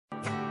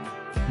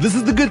This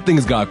is the Good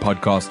Things Guy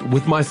podcast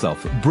with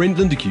myself,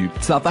 Brendan de Cue,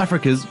 South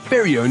Africa's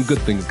very own Good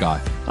Things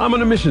Guy. I'm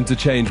on a mission to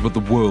change what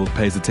the world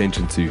pays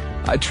attention to.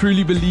 I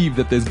truly believe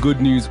that there's good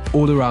news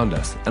all around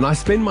us, and I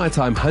spend my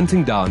time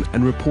hunting down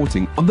and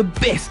reporting on the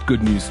best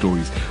good news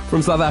stories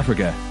from South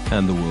Africa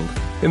and the world.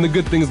 In the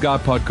Good Things Guy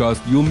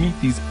podcast, you'll meet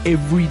these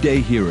everyday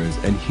heroes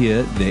and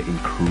hear their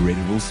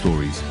incredible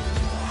stories.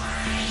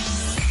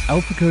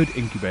 AlphaCode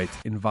Incubate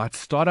invites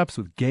startups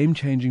with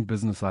game-changing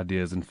business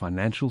ideas and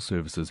financial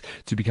services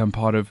to become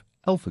part of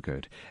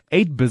AlphaCode.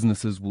 8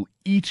 businesses will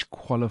each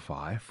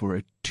qualify for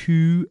a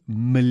 2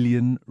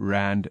 million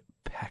rand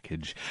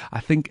package. I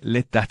think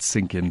let that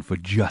sink in for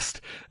just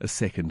a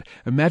second.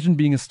 Imagine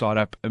being a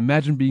startup.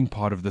 Imagine being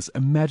part of this.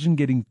 Imagine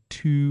getting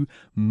 2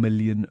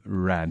 million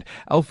rand.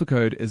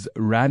 AlphaCode is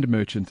Rand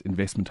Merchant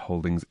Investment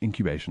Holdings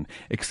incubation,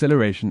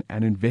 acceleration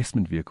and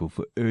investment vehicle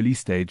for early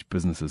stage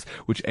businesses,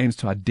 which aims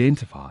to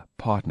identify,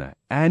 partner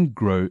and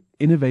grow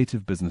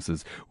innovative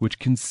businesses which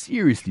can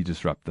seriously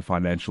disrupt the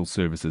financial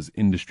services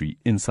industry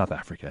in South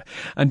Africa.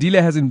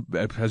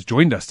 Andile has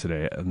joined us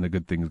today on the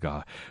Good Things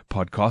Guy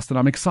podcast, and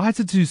I'm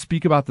excited to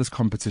speak about this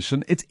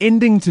competition. It's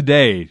ending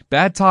today.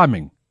 Bad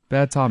timing. We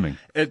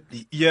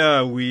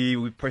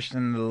pushed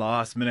in the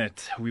last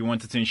minute. We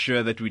wanted to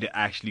ensure that we'd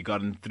actually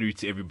gotten through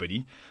to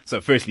everybody. So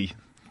firstly,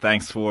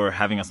 thanks for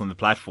having us on the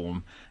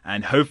platform,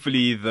 and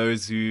hopefully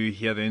those who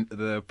hear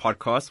the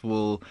podcast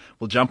will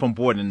jump on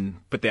board and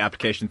put their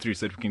application through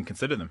so that we can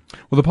consider them.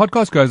 Well, the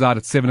podcast goes out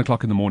at 7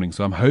 o'clock in the morning,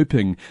 so I'm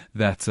hoping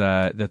that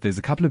there's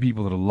a couple of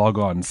people that'll log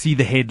on, see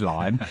the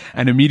headline,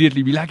 and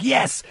immediately be like,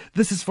 yes,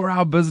 this is for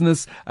our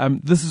business.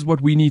 This is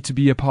what we need to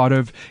be a part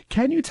of.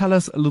 Can you tell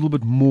us a little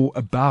bit more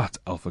about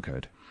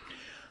AlphaCode?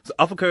 So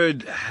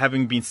AlphaCode,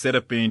 having been set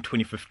up in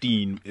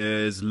 2015,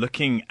 is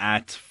looking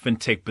at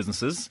fintech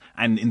businesses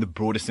and in the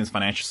broader sense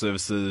financial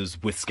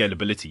services with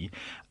scalability.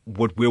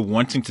 What we're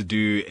wanting to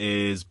do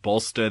is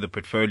bolster the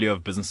portfolio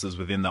of businesses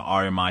within the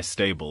RMI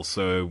stable.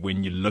 So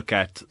when you look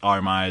at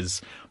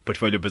RMI's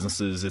portfolio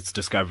businesses, it's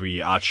Discovery,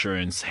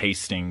 Outsurance,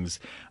 Hastings,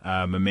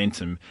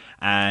 Momentum,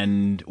 or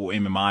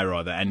MMI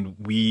rather. And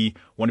we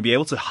want to be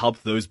able to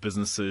help those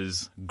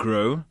businesses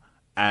grow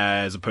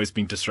as opposed to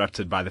being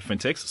disrupted by the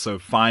fintechs. So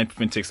find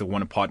fintechs that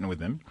want to partner with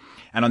them.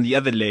 And on the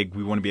other leg,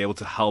 we want to be able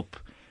to help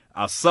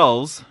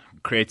ourselves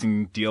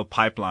creating deal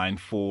pipeline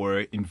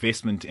for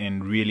investment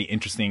in really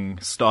interesting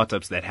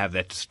startups that have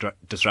that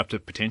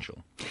disruptive potential.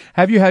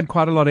 Have you had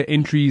quite a lot of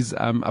entries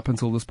up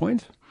until this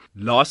point?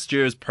 Last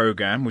year's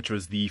program, which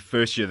was the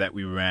first year that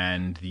we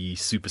ran the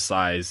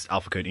supersized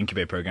AlphaCode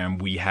Incubate program,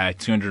 we had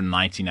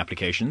 219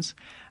 applications.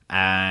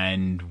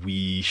 And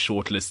we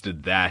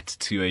shortlisted that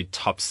to a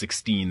top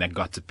 16 that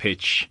got to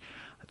pitch,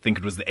 I think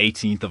it was the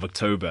 18th of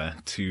October,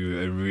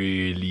 to a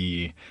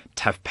really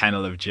tough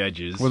panel of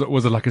judges.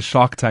 Was it like a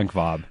Shark Tank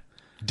vibe?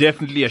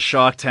 Definitely a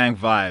Shark Tank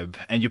vibe.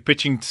 And you're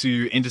pitching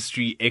to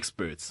industry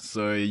experts,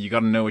 so you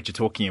got to know what you're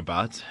talking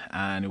about.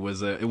 And it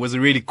was a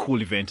really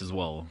cool event as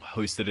well.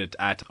 Hosted it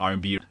at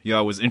RMB. Yeah,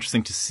 it was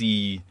interesting to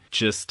see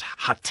just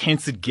how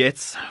tense it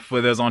gets for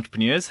those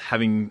entrepreneurs,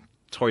 having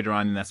toyed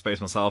around in that space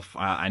myself.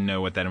 I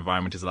know what that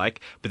environment is like,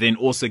 but then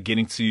also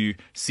getting to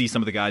see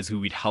some of the guys who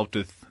we'd helped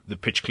with the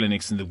pitch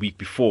clinics in the week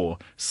before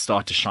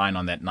start to shine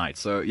on that night.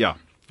 So yeah,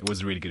 it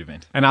was a really good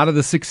event. And out of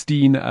the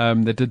 16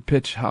 that did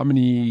pitch, how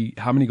many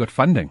got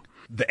funding?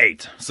 The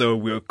 8. So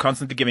we're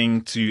constantly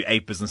giving to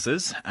 8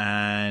 businesses,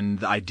 and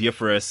the idea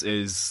for us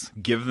is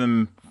give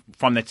them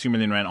from that 2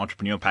 million rand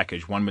entrepreneurial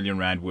package, 1 million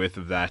rand worth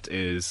of that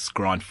is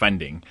grant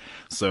funding.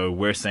 So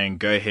we're saying,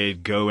 go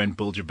ahead, go and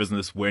build your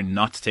business. We're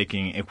not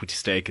taking equity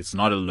stake. It's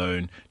not a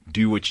loan.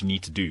 Do what you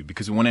need to do,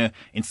 because we want to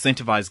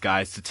incentivize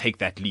guys to take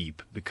that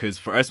leap. Because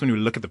for us, when we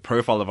look at the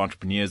profile of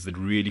entrepreneurs that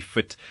really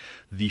fit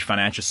the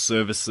financial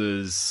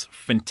services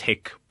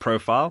fintech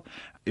profile,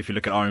 if you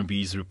look at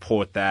RMB's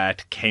report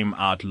that came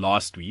out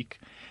last week,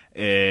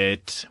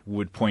 it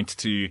would point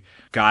to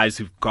guys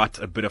who've got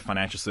a bit of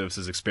financial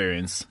services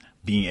experience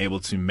being able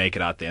to make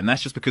it out there. And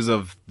that's just because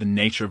of the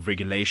nature of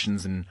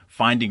regulations and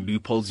finding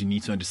loopholes. You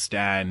need to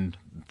understand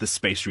the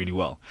space really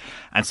well.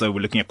 And so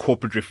we're looking at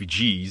corporate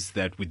refugees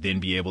that would then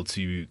be able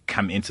to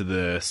come into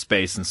the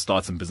space and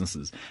start some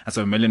businesses. And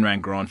so a 1 million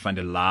rand grant fund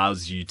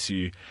allows you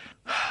to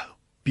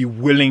be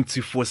willing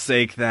to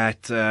forsake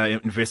that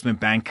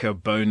investment banker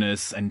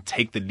bonus and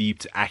take the leap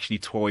to actually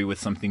toy with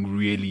something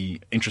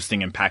really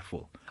interesting and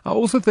impactful. I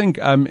also think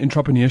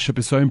entrepreneurship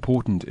is so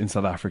important in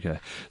South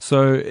Africa.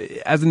 So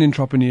as an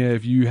entrepreneur,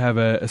 if you have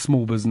a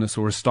small business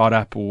or a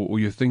startup or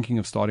you're thinking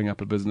of starting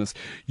up a business,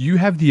 you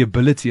have the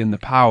ability and the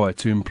power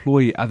to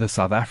employ other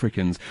South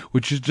Africans,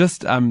 which is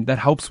just that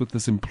helps with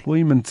this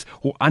employment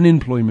or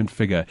unemployment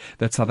figure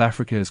that South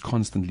Africa is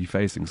constantly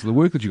facing. So the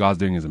work that you guys are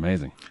doing is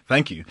amazing.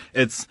 Thank you.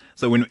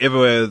 So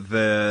whenever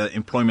the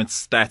employment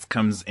stat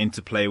comes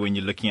into play when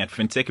you're looking at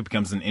fintech, it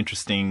becomes an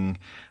interesting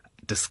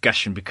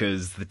discussion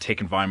because the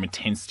tech environment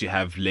tends to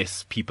have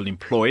less people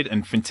employed,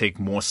 and fintech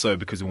more so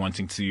because we're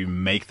wanting to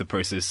make the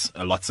process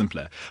a lot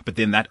simpler. But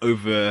then that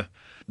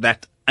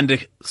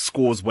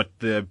underscores what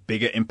the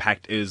bigger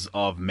impact is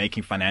of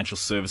making financial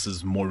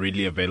services more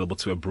readily available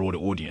to a broader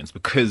audience,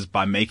 because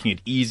by making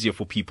it easier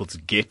for people to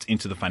get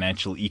into the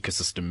financial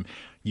ecosystem,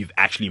 you've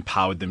actually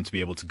empowered them to be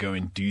able to go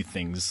and do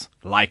things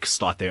like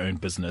start their own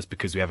business,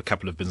 because we have a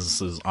couple of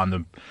businesses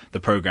on the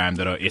program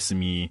that are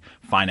SME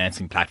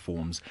financing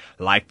platforms,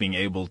 like being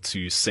able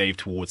to save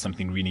towards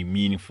something really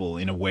meaningful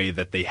in a way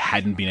that they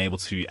hadn't been able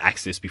to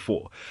access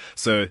before.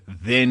 So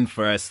then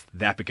for us,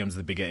 that becomes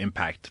the bigger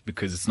impact,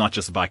 because it's not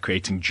just about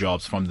creating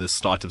jobs from the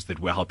startups that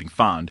we're helping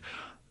found.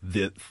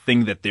 The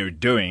thing that they're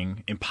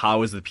doing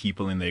empowers the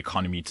people in the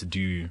economy to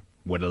do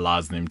what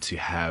allows them to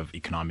have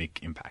economic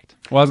impact.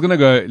 Well, I was going to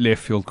go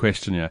left field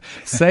question here.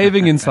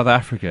 Saving in South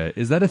Africa,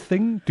 is that a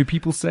thing? Do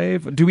people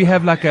save? Do we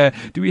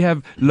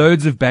have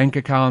loads of bank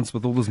accounts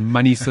with all this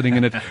money sitting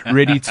in it,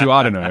 ready to,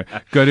 I don't know,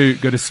 go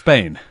to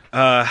Spain?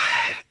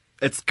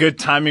 It's good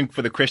timing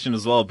for the question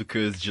as well,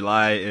 because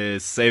July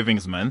is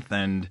savings month,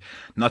 and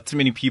not too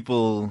many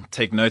people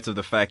take note of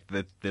the fact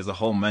that there's a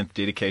whole month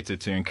dedicated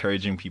to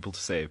encouraging people to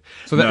save.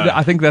 So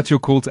I think that's your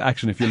call to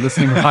action. If you're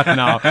listening right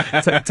now,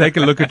 take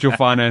a look at your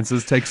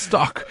finances, take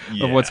stock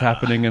of what's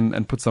happening,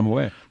 and put some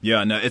away.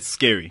 Yeah, no, it's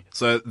scary.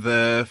 So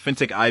the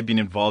fintech I've been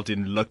involved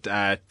in looked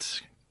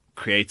at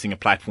creating a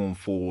platform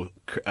for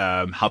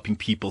helping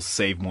people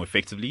save more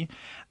effectively,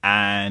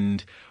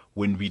 and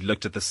when we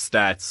looked at the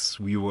stats,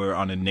 we were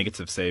on a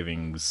negative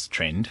savings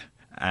trend.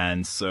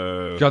 And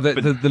so,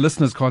 the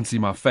listeners can't see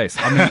my face.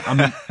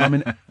 I'm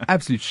in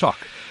absolute shock.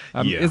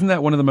 Isn't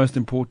that one of the most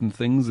important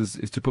things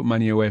is to put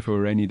money away for a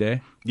rainy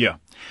day? Yeah.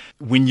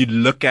 When you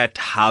look at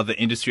how the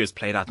industry has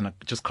played out, and I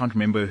just can't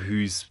remember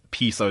whose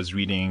piece I was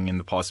reading in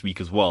the past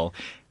week as well,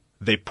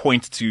 they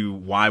point to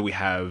why we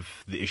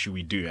have the issue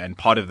we do. And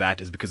part of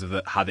that is because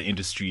of how the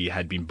industry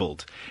had been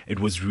built. It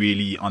was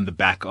really on the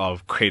back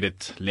of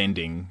credit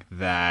lending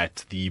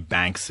that the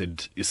banks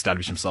had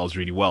established themselves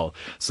really well.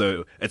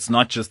 So it's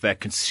not just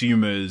that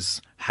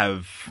consumers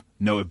have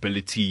no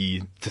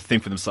ability to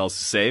think for themselves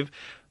to save.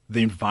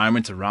 The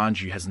environment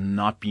around you has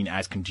not been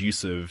as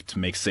conducive to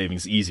make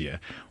savings easier.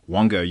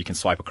 Wonga, you can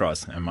swipe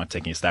across. I'm not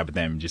taking a stab at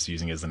them, just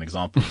using it as an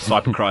example.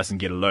 Swipe across and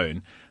get a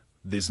loan.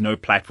 There's no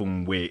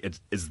platform where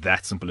it is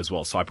that simple as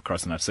well. Swipe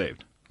across and I've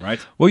saved, right?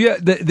 Well, yeah,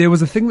 there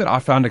was a thing that I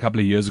found a couple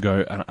of years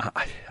ago, and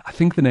I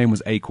think the name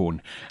was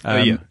Acorn.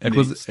 It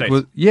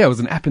was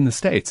an app in the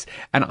States,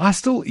 and I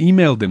still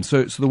emailed them.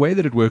 So the way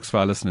that it works for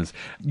our listeners,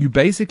 you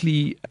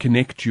basically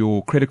connect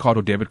your credit card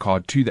or debit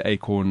card to the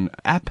Acorn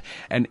app,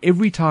 and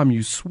every time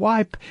you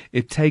swipe,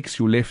 it takes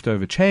your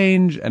leftover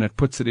change and it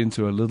puts it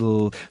into a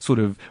little sort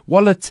of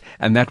wallet,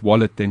 and that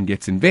wallet then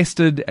gets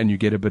invested, and you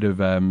get a bit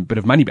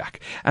of money back.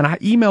 And I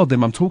emailed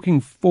them. I'm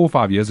talking 4 or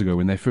 5 years ago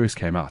when they first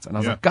came out, and I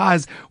was like,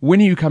 guys, when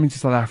are you coming to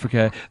South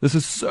Africa? This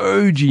is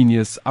so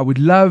genius. I would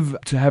love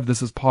to have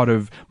this as part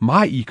of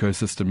my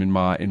ecosystem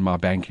in my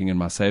banking and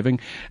my saving.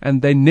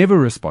 And they never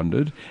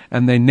responded,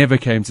 and they never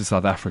came to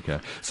South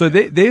Africa. So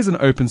there's an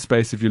open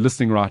space. If you're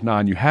listening right now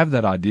and you have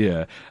that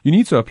idea, you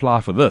need to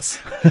apply for this.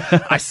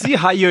 I see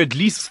how you're at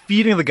least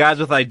feeding the guys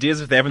with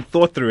ideas if they haven't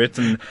thought through it,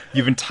 and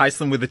you've enticed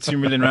them with a 2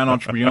 million rand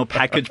entrepreneurial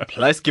package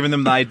plus giving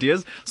them the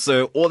ideas.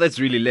 So all that's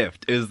really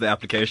left is the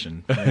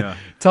application. Yeah.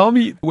 Tell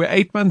me, we're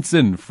 8 months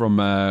in from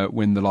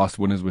when the last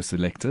winners were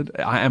selected.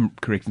 I am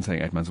correct in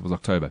saying 8 months. It was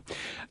October.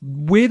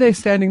 Where are they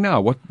standing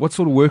now? What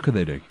sort of work are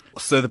they doing?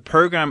 So the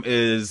program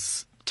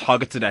is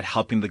targeted at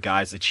helping the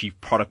guys achieve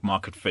product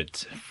market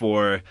fit.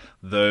 For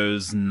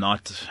those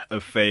not au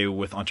fait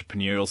with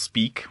entrepreneurial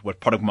speak, what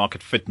product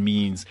market fit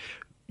means,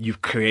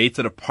 you've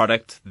created a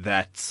product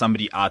that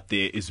somebody out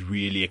there is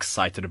really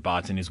excited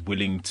about and is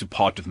willing to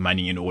part with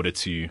money in order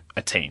to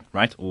attain,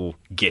 right? Or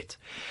get.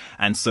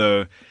 And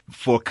so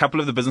for a couple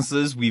of the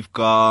businesses, we've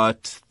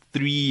got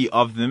 3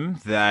 of them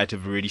that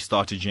have already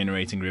started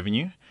generating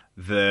revenue.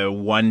 The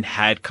one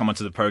had come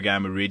onto the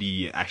program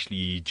already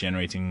actually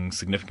generating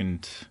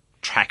significant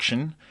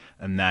traction,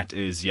 and that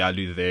is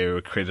Yalu, their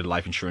accredited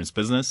life insurance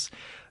business.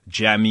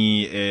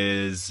 Jamie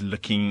is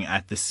looking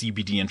at the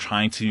CBD and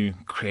trying to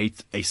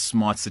create a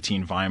smart city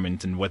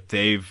environment, and what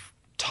they've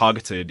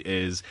targeted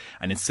is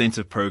an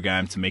incentive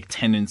program to make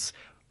tenants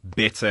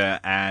better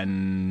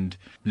and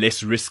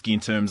less risky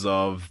in terms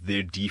of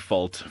their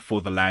default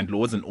for the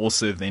landlords, and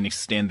also then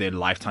extend their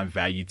lifetime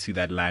value to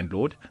that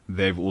landlord.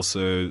 They've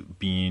also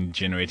been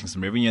generating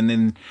some revenue, and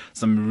then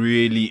some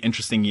really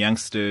interesting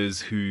youngsters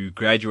who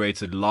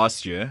graduated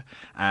last year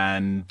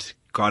and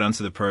got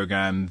onto the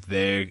program.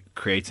 They're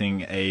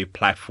creating a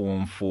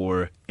platform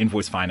for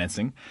invoice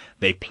financing.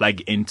 They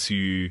plug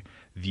into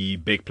the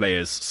big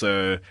players.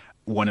 So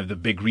one of the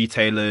big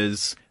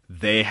retailers,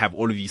 they have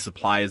all of these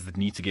suppliers that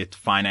need to get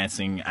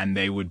financing, and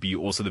they would be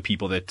also the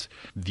people that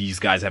these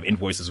guys have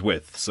invoices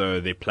with. So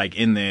they plug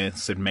in there,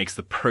 so it makes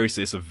the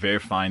process of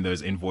verifying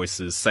those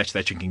invoices such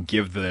that you can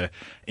give the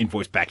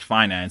invoice-backed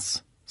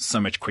finance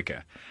so much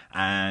quicker.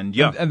 And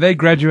and they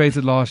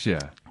graduated last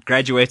year.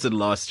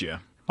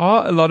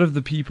 Are a lot of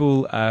the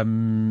people, a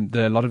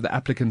lot of the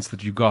applicants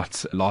that you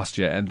got last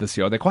year and this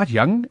year, are they quite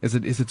young? Is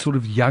it sort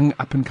of young,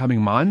 up and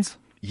coming minds?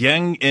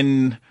 Young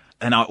in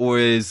And I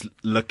always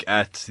look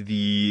at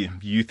the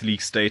youth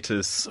league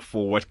status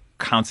for what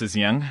counts as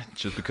young,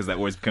 just because that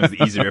always becomes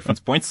the easy reference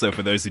point. So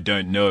for those who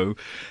don't know,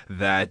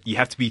 that you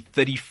have to be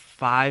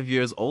 35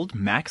 years old,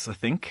 max, I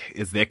think,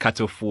 is their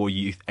cutoff for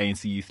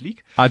ANC Youth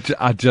League. I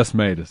just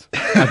made it.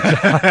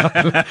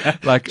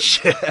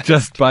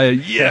 Just by a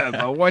year,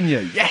 by 1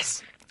 year.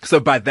 Yes. So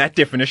by that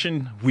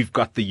definition, we've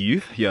got the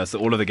youth. Yeah. So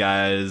all of the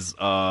guys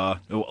are,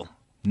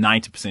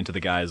 90% of the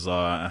guys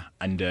are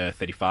under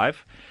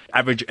 35.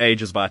 Average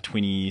age is about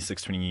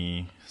 26,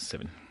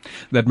 27.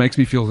 That makes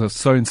me feel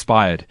so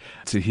inspired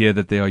to hear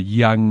that they are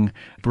young,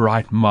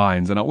 bright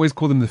minds. And I always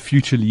call them the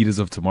future leaders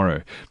of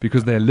tomorrow,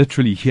 because they're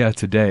literally here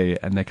today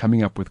and they're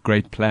coming up with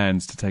great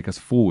plans to take us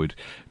forward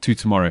to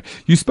tomorrow.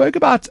 You spoke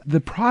about the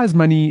prize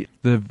money.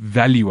 The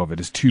value of it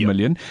is 2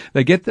 million.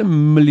 They get the $1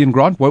 million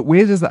grant.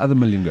 Where does the other $1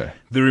 million go?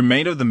 The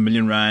remainder of the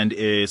R1 million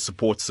is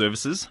support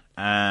services.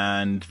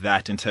 And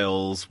that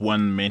entails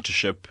one,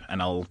 mentorship,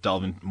 and I'll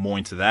delve more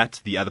into that.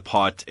 The other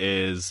part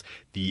is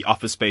the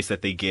office space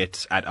that they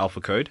get at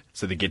Alpha Code.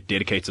 So they get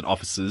dedicated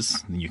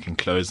offices. You can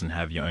close and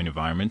have your own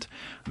environment.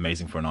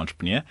 Amazing for an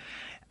entrepreneur.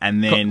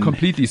 And then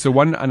completely. So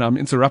and I'm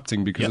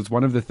interrupting because it's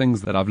one of the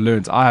things that I've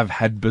learned. I have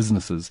had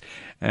businesses,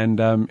 and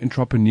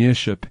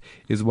entrepreneurship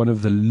is one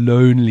of the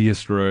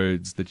loneliest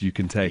roads that you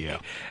can take. Yeah.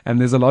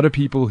 And there's a lot of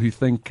people who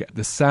think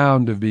the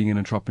sound of being an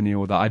entrepreneur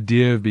or the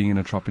idea of being an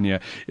entrepreneur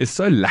is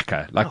so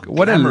lacquer.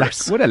 What a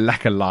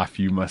lacquer life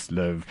you must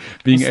live.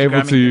 Being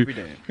able to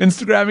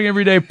Instagramming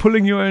every day,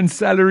 pulling your own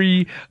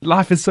salary.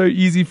 Life is so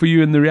easy for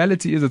you, and the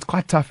reality is it's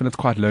quite tough and it's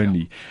quite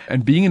lonely.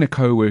 And being in a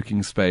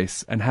co-working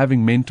space and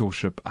having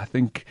mentorship, I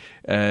think,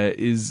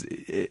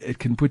 it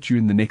can put you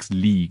in the next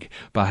league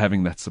by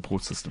having that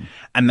support system.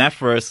 And that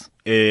for us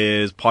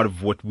is part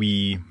of what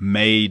we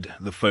made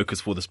the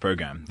focus for this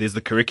program. There's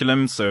the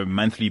curriculum, so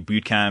monthly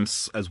boot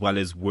camps, as well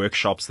as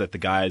workshops that the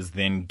guys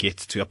then get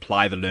to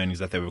apply the learnings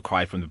that they've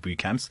acquired from the boot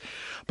camps.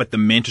 But the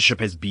mentorship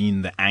has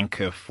been the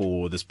anchor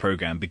for this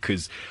program,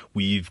 because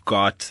we've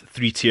got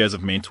 3 tiers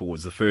of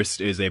mentors. The first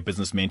is a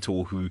business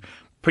mentor who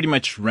pretty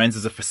much runs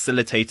as a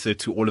facilitator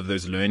to all of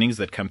those learnings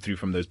that come through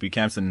from those boot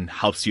camps and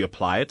helps you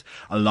apply it,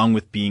 along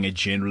with being a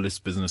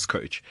generalist business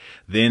coach.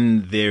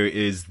 Then there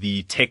is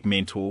the tech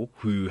mentor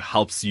who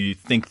helps you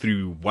think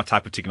through what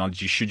type of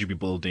technology should you be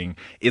building.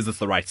 Is this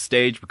the right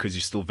stage? Because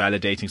you're still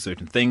validating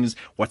certain things.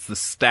 What's the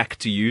stack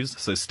to use?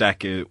 So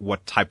stack,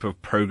 what type of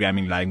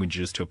programming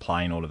languages to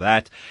apply and all of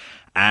that,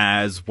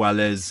 as well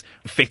as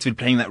effectively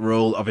playing that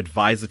role of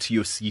advisor to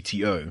your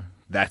CTO.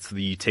 That's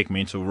the tech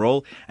mentor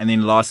role. And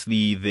then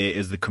lastly, there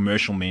is the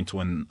commercial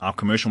mentor. And our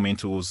commercial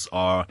mentors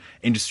are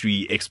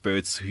industry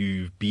experts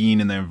who've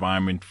been in the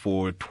environment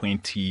for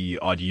 20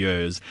 odd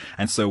years.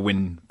 And so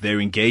when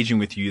they're engaging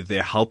with you,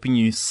 they're helping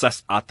you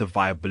suss out the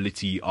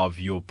viability of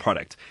your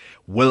product.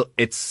 Will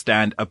it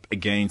stand up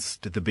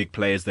against the big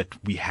players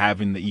that we have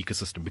in the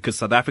ecosystem? Because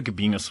South Africa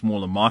being a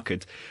smaller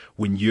market,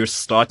 when you're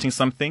starting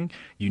something,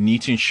 you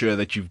need to ensure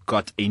that you've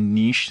got a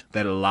niche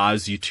that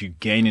allows you to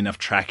gain enough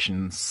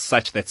traction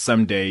such that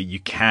someday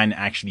you can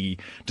actually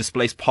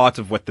displace part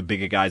of what the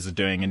bigger guys are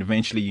doing and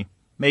eventually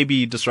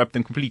maybe disrupt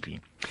them completely.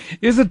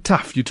 Is it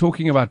tough? You're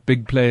talking about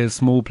big players,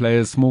 small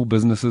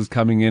businesses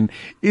coming in.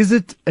 Is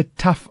it a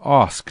tough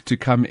ask to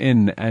come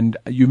in? And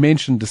you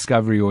mentioned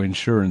Discovery or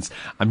insurance.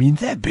 I mean,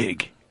 they're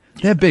big.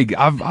 They're big.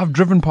 I've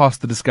driven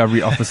past the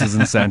Discovery offices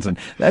in Sandton.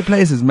 That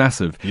place is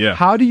massive. Yeah.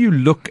 How do you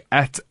look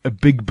at a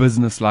big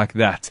business like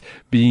that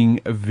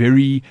being a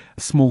very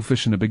small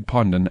fish in a big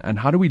pond? And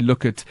how do we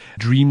look at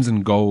dreams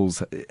and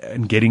goals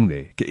and getting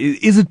there?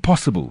 Is it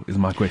possible, is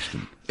my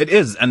question. It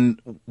is.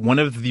 And one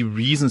of the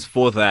reasons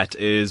for that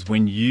is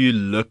when you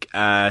look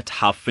at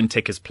how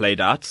fintech has played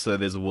out. So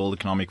there's a World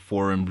Economic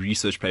Forum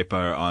research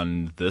paper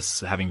on this,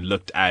 having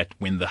looked at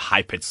when the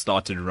hype had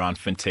started around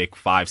fintech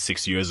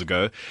 5-6 years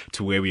ago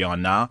to where we are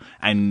now.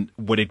 And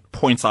what it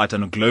points out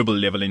on a global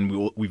level,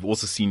 and we've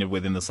also seen it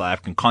within the South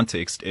African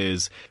context,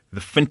 is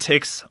the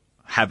fintechs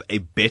have a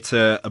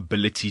better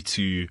ability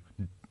to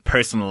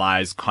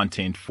personalized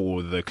content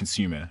for the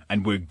consumer.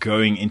 And we're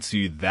going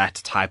into that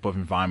type of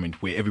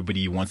environment where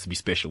everybody wants to be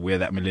special. We're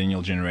that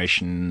millennial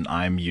generation.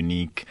 I'm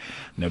unique.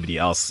 Nobody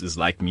else is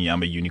like me.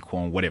 I'm a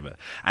unicorn, whatever.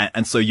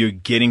 And so you're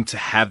getting to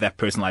have that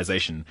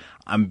personalization.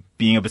 I'm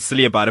being a bit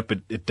silly about it,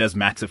 but it does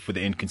matter for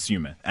the end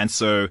consumer. And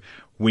so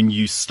when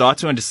you start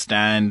to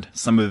understand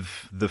some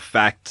of the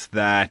fact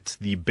that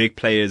the big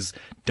players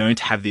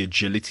don't have the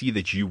agility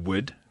that you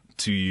would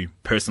to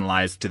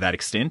personalize to that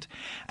extent,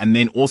 and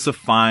then also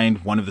find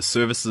one of the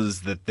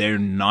services that they're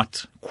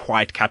not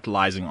quite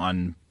capitalizing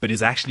on, but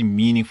is actually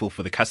meaningful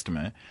for the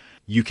customer,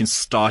 you can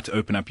start to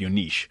open up your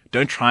niche.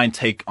 Don't try and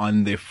take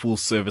on their full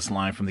service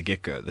line from the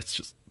get-go.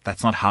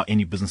 That's not how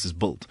any business is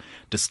built.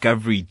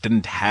 Discovery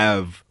didn't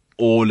have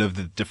all of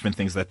the different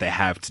things that they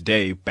have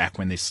today back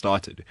when they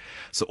started.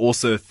 So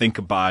also think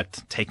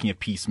about taking a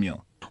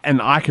piecemeal.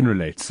 And I can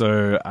relate.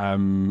 So,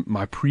 in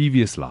my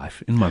previous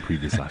life,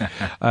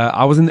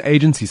 I was in the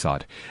agency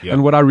side. Yep.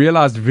 And what I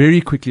realized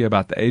very quickly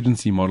about the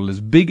agency model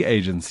is big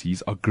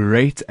agencies are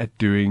great at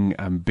doing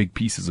big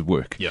pieces of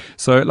work. Yep.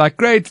 So, like,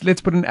 great,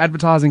 let's put an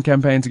advertising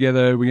campaign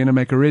together. We're going to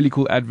make a really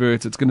cool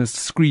advert. It's going to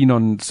screen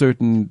on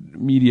certain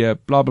media,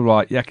 blah, blah,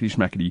 blah, yakety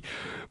schmackety.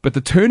 But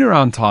the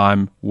turnaround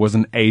time was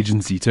an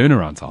agency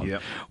turnaround time.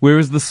 Yep.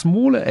 Whereas the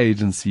smaller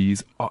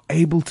agencies are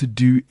able to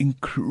do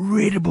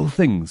incredible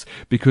things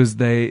because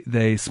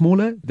they're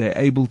smaller, they're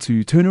able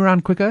to turn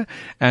around quicker,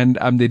 and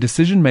their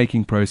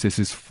decision-making process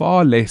is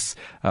far less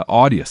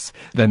arduous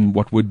than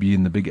what would be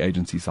in the big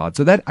agency side.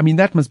 So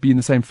that must be in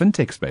the same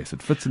fintech space.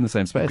 It fits in the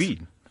same space.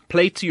 Agreed.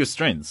 Play to your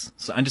strengths.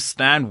 So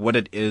understand what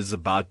it is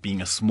about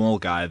being a small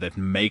guy that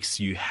makes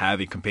you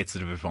have a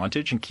competitive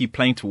advantage and keep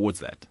playing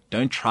towards that.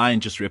 Don't try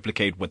and just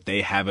replicate what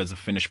they have as a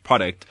finished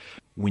product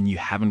when you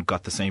haven't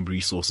got the same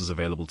resources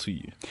available to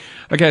you.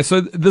 Okay, so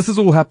this is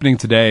all happening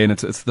today, and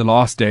it's the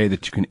last day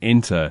that you can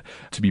enter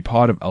to be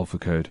part of Alpha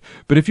Code.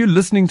 But if you're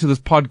listening to this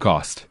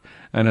podcast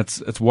and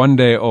it's 1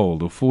 day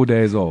old or 4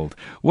 days old,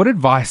 what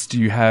advice do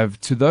you have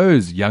to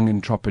those young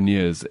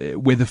entrepreneurs,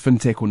 whether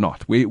fintech or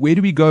not? Where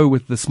do we go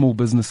with the small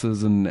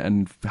businesses,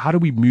 and how do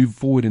we move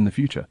forward in the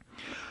future?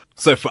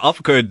 So for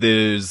Alpha Code,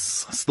 there's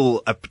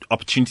still an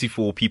opportunity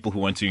for people who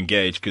want to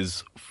engage,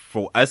 because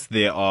for us,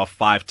 there are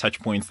 5 touch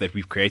points that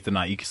we've created in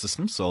our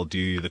ecosystem. So I'll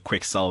do the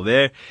quick sell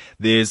there.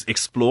 There's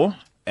Explore,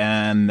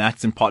 and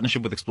that's in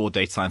partnership with Explore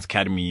Data Science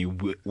Academy.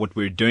 What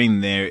we're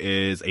doing there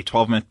is a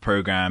 12-month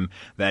program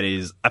that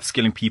is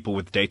upskilling people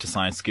with data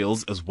science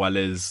skills, as well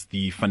as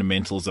the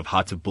fundamentals of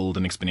how to build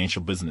an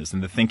exponential business.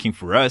 And the thinking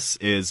for us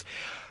is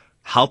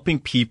helping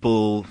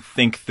people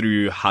think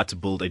through how to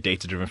build a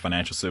data-driven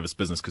financial service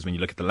business. Because when you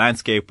look at the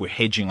landscape, we're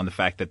hedging on the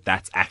fact that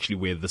that's actually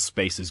where the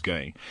space is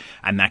going.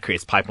 And that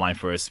creates pipeline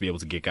for us to be able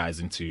to get guys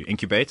into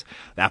Incubate.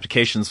 The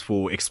applications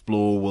for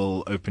Explore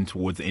will open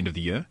towards the end of the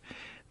year.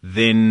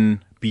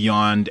 Then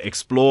beyond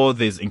Explore,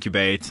 there's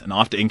Incubate. And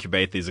after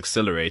Incubate, there's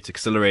Accelerate.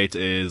 Accelerate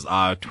is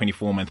our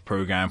 24-month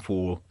program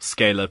for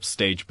scale-up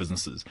stage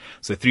businesses.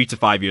 So 3 to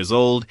 5 years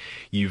old,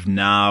 you've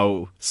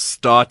now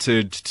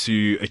started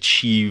to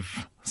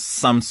achieve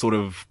some sort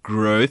of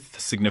growth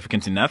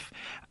significant enough,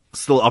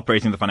 still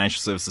operating in the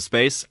financial services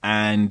space,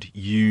 and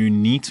you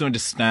need to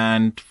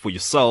understand for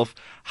yourself,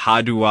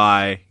 how do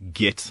I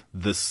get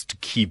this to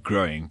keep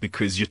growing?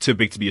 Because you're too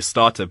big to be a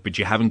startup, but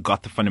you haven't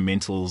got the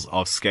fundamentals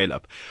of scale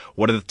up.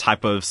 What are the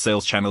type of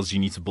sales channels you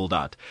need to build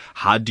out?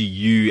 How do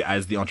you,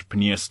 as the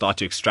entrepreneur, start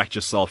to extract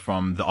yourself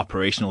from the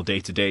operational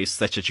day-to-day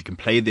such that you can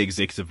play the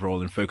executive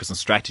role and focus on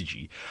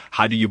strategy?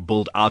 How do you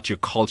build out your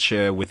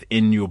culture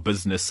within your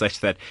business such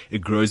that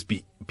it grows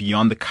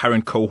beyond the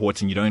current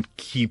cohort and you don't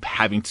keep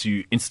having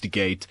to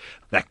instigate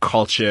that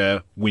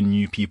culture when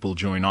new people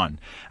join on?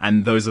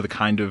 And those are the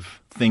kind of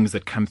things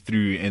that come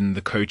through in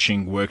the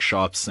coaching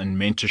workshops and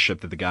mentorship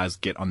that the guys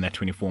get on that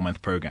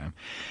 24-month program.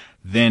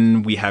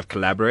 Then we have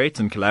Collaborate,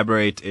 and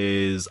Collaborate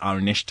is our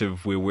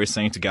initiative where we're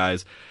saying to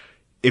guys,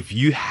 if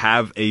you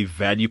have a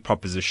value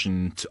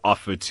proposition to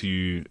offer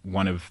to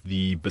one of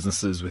the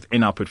businesses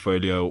within our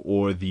portfolio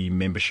or the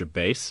membership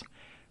base,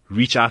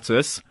 reach out to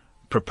us,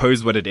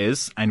 propose what it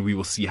is, and we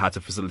will see how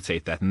to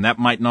facilitate that. And that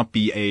might not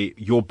be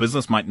your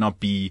business might not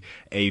be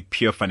a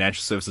pure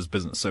financial services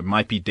business. So it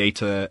might be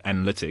data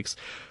analytics,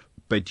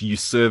 but you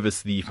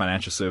service the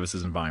financial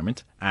services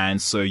environment.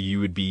 And so you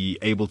would be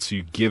able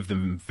to give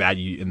them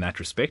value in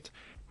that respect.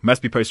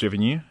 Must be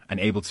post-revenue and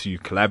able to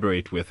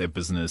collaborate with a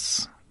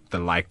business the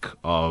like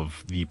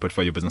of the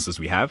portfolio businesses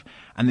we have.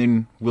 And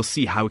then we'll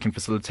see how we can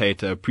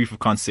facilitate a proof of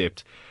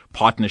concept,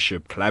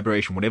 partnership,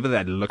 collaboration, whatever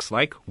that looks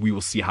like. We will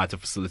see how to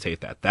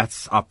facilitate that.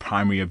 That's our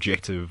primary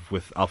objective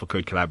with Alpha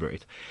Code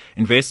Collaborate.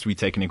 Invest, we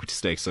take an equity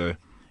stake. So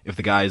if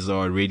the guys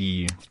are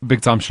already big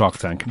time Shark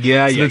Tank.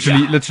 Yeah,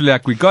 literally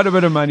like, we got a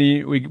bit of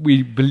money,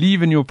 we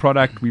believe in your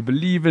product, we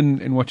believe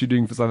in what you're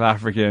doing for South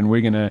Africa, and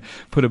we're gonna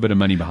put a bit of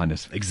money behind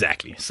it.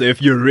 Exactly. So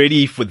if you're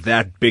ready for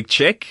that big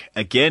check,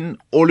 again,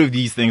 all of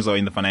these things are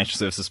in the financial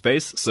services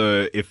space.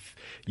 So if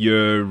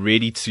you're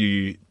ready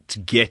to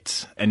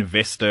get an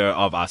investor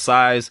of our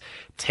size,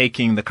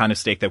 taking the kind of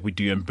stake that we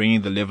do and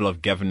bringing the level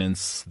of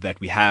governance that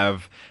we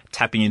have,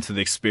 tapping into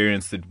the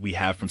experience that we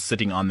have from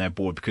sitting on that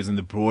board, because in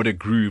the broader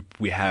group,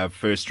 we have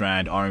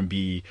FirstRand,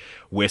 RMB,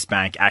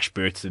 Westbank,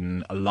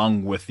 Ashburton,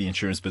 along with the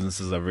insurance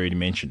businesses I've already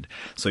mentioned.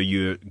 So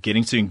you're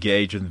getting to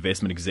engage with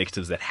investment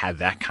executives that have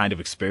that kind of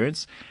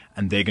experience,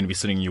 and they're going to be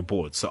sitting on your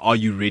board. So are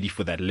you ready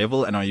for that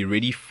level? And are you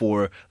ready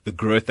for the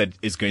growth that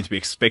is going to be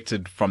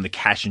expected from the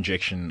cash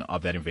injection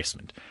of that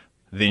investment?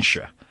 then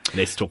sure,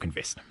 let's talk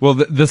invest. Well,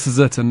 this is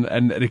it,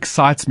 and it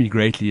excites me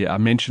greatly. I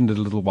mentioned it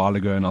a little while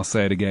ago, and I'll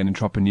say it again.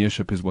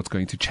 Entrepreneurship is what's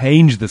going to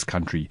change this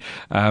country.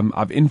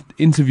 I've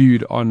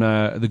interviewed on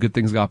the Good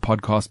Things Guy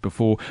podcast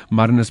before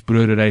Marnus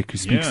Broederijk, who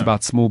speaks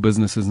about small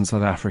businesses in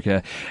South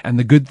Africa and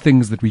the good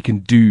things that we can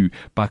do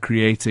by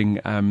creating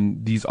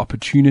these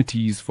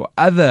opportunities for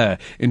other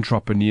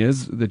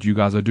entrepreneurs that you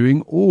guys are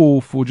doing,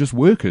 or for just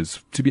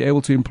workers to be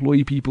able to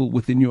employ people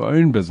within your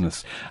own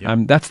business.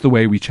 That's the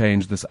way we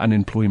change this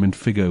unemployment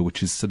figure,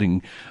 which is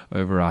sitting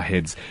over our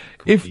heads.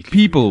 If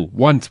people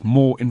want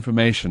more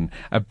information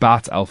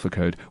about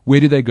AlphaCode, where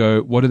do they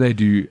go? What do they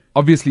do?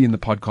 Obviously, in the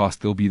podcast,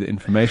 there'll be the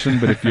information,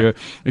 but if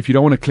you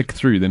don't want to click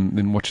through,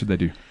 then what should they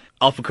do?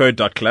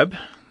 AlphaCode.club.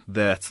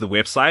 That's the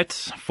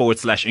website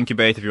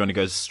 /incubate if you want to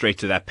go straight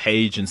to that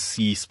page and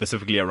see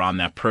specifically around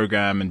that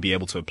program and be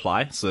able to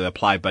apply. So the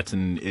apply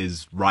button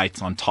is right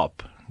on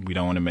top. We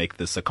don't want to make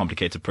this a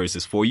complicated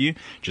process for you.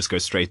 Just go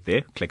straight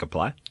there, click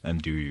apply,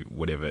 and do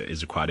whatever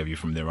is required of you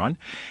from there on.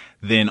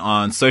 Then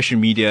on social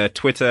media,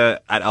 Twitter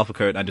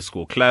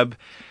 @AlphaCode_club.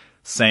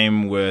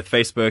 Same with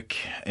Facebook,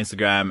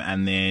 Instagram,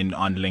 and then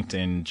on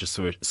LinkedIn, just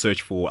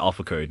search for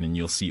AlphaCode and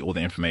you'll see all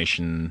the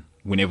information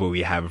whenever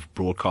we have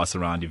broadcasts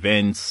around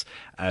events,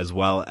 as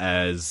well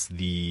as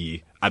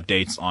the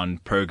updates on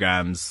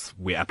programs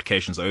where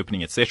applications are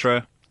opening,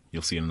 etc.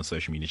 You'll see it on the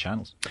social media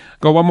channels.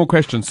 Got one more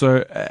question.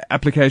 So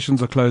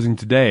applications are closing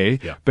today,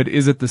 but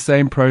is it the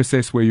same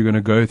process where you're going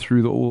to go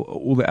through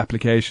all the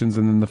applications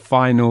and then the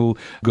final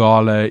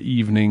gala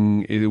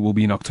evening, it will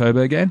be in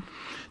October again?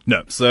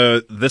 No. So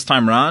this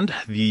time round,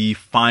 the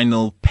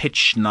final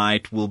pitch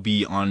night will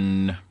be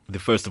on the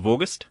 1st of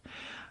August.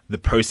 The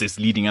process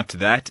leading up to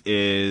that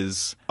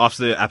is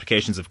after the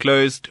applications have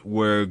closed,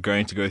 we're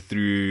going to go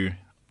through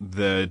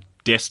the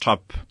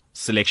desktop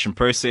selection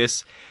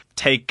process,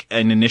 take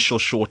an initial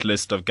short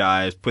list of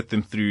guys, put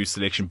them through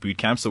selection boot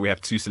camps. So we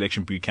have 2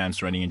 selection boot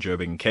camps running in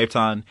Joburg and Cape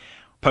Town.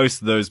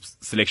 Post those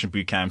selection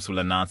boot camps, we'll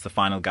announce the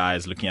final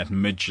guys looking at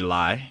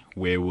mid-July,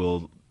 where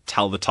we'll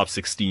tell the top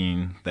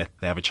 16 that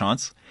they have a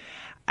chance.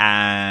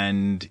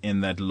 And in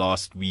that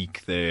last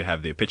week, they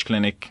have their pitch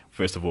clinic.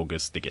 1st of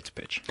August, they get to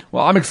pitch.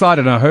 Well, I'm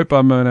excited. I hope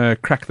I'm going to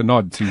crack the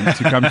nod to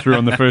come through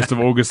on the 1st of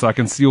August so I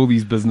can see all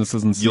these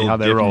businesses and see how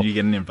they roll. You'll definitely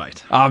get an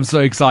invite. I'm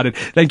so excited.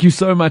 Thank you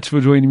so much for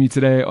joining me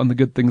today on the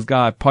Good Things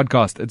Guy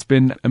podcast. It's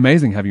been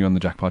amazing having you on the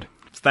Jackpot.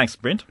 Thanks,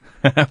 Brent.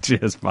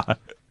 Cheers. Bye.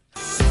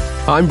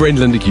 I'm Brent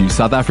Lindeque,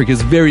 South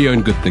Africa's very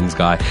own Good Things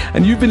Guy,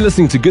 and you've been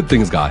listening to Good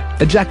Things Guy,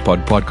 a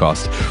Jackpot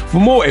podcast. For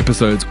more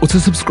episodes or to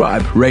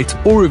subscribe, rate,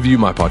 or review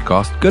my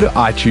podcast, go to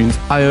iTunes,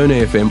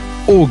 Iona FM,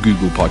 or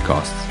Google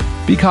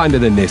Podcasts. Be kinder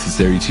than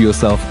necessary to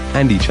yourself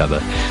and each other.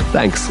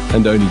 Thanks,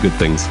 and only good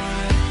things.